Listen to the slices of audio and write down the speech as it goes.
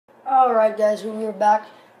Alright guys, we're back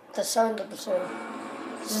with the 7th episode.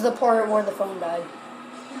 This is the part where the phone died.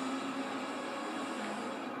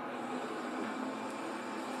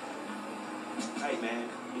 Hey man,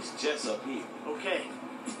 it's Jess up here. Okay,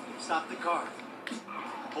 stop the car.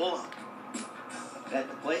 Pull up. That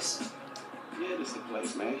the place? Yeah, this the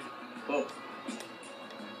place, man. Whoa.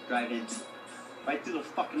 Drive in. Right through the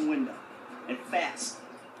fucking window. And fast.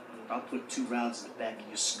 Or I'll put 2 rounds in the back of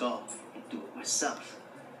your skull and do it myself.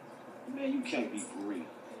 Man, you can't be for real.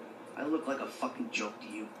 I look like a fucking joke to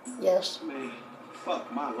you. Yes. Man,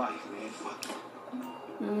 fuck my life, man. Fuck it.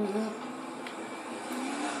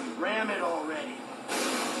 Ram it already.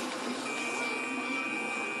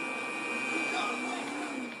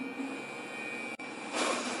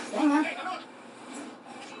 Dang on.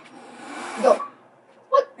 Go.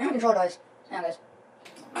 What? Hand control dies. Hang on guys.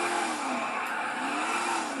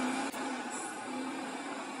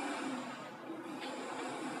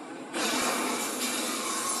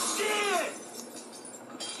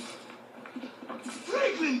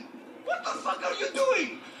 Franklin, what the fuck are you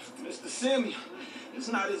doing? Mr. Samuel, it's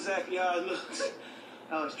not exactly how it looks.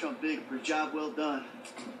 How is Trump big for a job well done?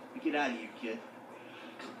 Get out of here, kid.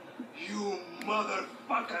 You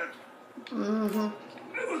motherfucker.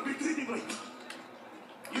 It was between.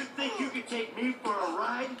 You think you could take me for a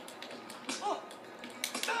ride? Oh.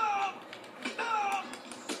 No.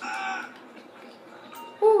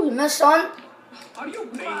 No. Ooh, you missed, son. Are you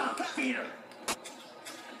paying Peter?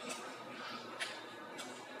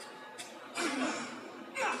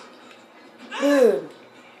 Dude.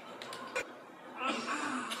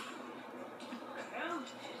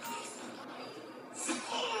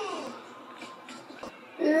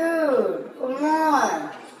 Dude, come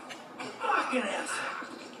on. Fucking ass.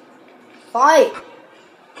 Fight.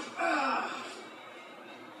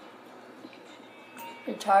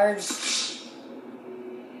 You're tired.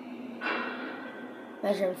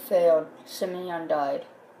 Mission failed. Simeon died.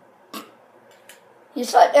 He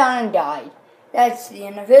sat down and died. That's the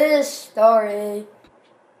end of his story.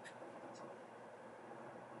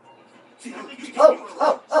 Oh,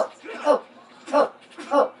 oh, oh, oh, oh, oh,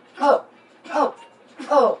 oh, oh, oh,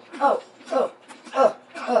 oh, oh,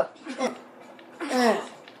 oh,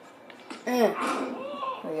 There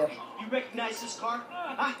we go. You recognize this car?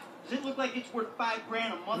 Huh? Does it look like it's worth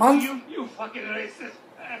 $5,000 a month Month? to you? You fucking racist.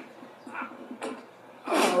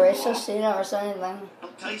 Racist, you never said anything I'll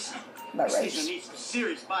tell you something. about This thing race. needs some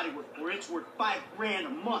serious body work where it's worth $5,000 a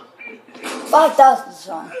month. 5,000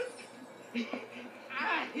 son. He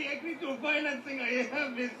agreed to financing. I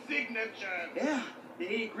have his signature. Yeah,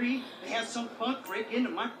 they agree to have some punk break into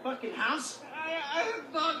my fucking house. I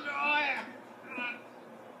don't know.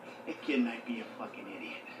 That kid might be a fucking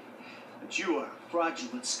idiot. But you are a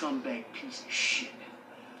fraudulent scumbag piece of shit.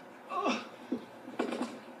 Oh.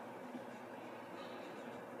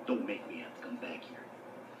 Don't make me have to come back here.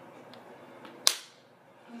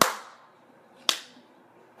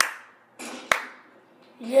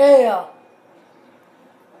 Yeah.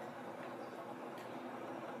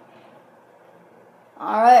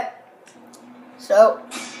 Alright. So,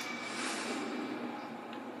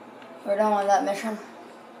 we're done with that mission.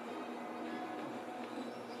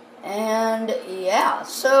 And, yeah,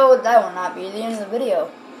 so that will not be the end of the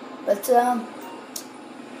video. But,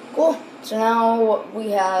 cool. So now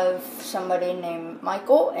we have somebody named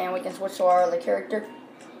Michael, and we can switch to our other character.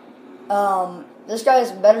 This guy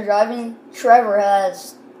has better driving. Trevor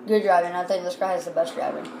has good driving. I think this guy has the best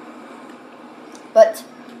driving. But,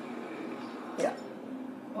 yeah,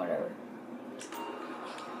 whatever.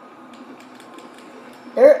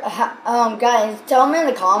 Guys, tell me in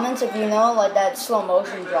the comments if you know, like, that slow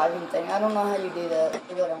motion driving thing. I don't know how you do that.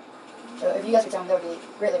 I really don't. So if you guys could tell me, that would be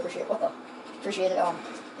greatly appreciated. Appreciate it.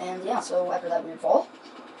 And yeah, so after that weird fall,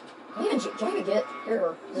 can we even get here,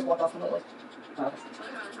 or just walk off completely? Okay.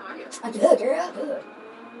 I'm good, girl, good.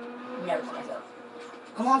 Never thought like that.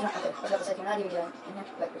 Come on, okay, I was about to say, can I even get in here?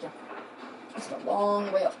 Wait, we can. This is a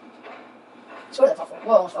long way up. So where the top fall?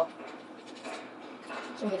 Whoa, almost fell.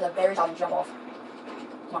 So we get to the very top and jump off.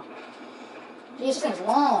 Come on. Jeez, this thing is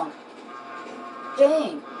long.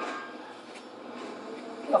 Dang.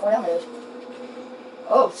 Look how far down it is.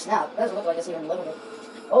 Oh, snap. That doesn't look like it's even livable.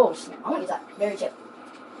 Oh, snap. I want to get that very tip.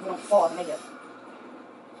 We don't fall and make it.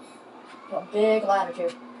 A big ladder, too.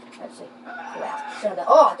 Let's see. Crap. Should've done.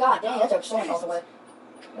 Oh, god dang, that took so much off the way.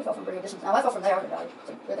 I fell from pretty distance. Now, I fell from there, I would've died.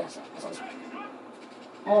 So, good thing I saw this.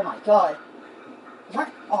 Oh my god.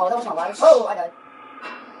 Oh, that was not ladder. Oh, I died.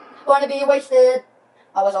 Wanna be wasted.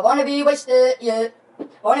 I was a wanna be wasted, yeah.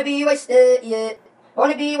 Wanna be wasted, yeah.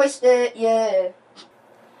 Wanna be wasted, yeah.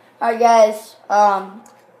 Alright guys,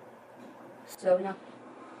 so, you know,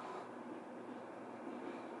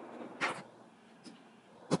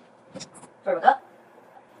 Sorry about that.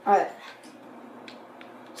 Alright.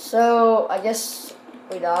 So, I guess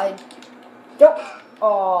we died. Nope.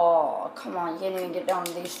 Oh, come on. You can't even get down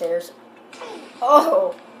these stairs.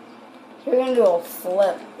 Oh. You're gonna do a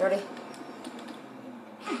flip. You ready?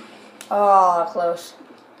 Oh, close.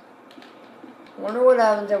 Wonder what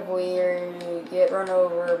happens if we get run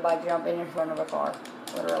over by jumping in front of a car.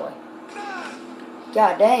 Literally.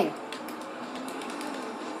 God dang.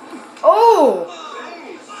 Oh!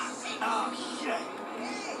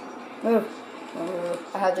 Move. Move.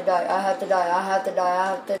 I have to die. I have to die. I have to die. I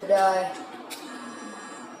have to die.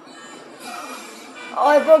 Oh,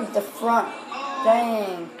 I broke the front.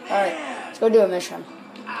 Dang. Alright. Let's go do a mission.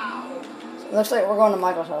 It looks like we're going to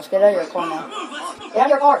Michael's house. Get out of your car now. Get out of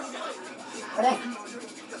your car. Oh, dang.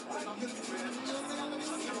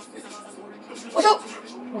 Let's go.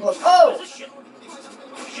 Oh!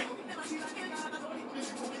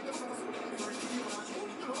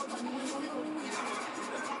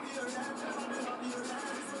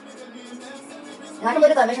 And I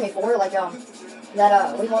completed that mission before, like, that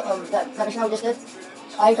mission I just did.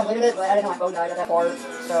 I completed it, but I didn't know my phone died at that part,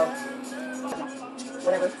 so,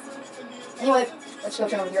 whatever. Anyway, let's go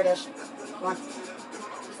turn over here, I guess. Come on.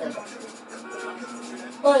 There we go.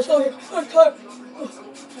 Alright, let's go here. Alright, car.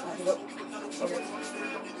 Alright, go. Over here.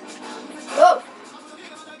 Oh!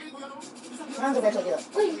 I don't think I actually do that.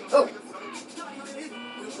 Oh!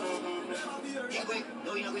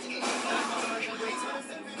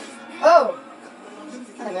 Oh!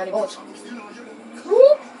 I think we had any bullets.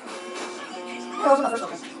 Whoop! That wasn't the first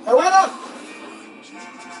one. Oh, one of them!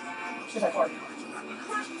 Just that card.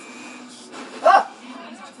 Ah!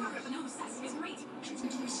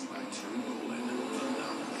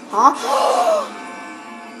 Huh?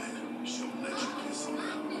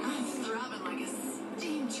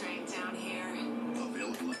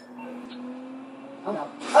 Oh no.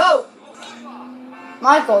 Oh!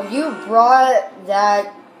 Michael, you brought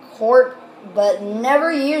that quart but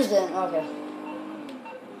never used it. Okay.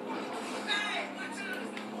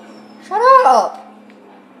 Shut up!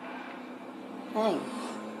 Dang.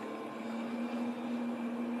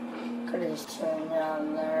 Could've just turned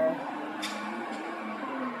down there.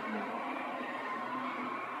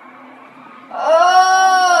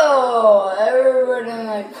 Oh! Everybody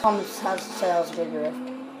that comes has to say I was a good riff.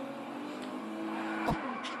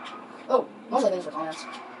 Oh, mostly things for comments.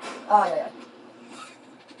 Ah, yeah.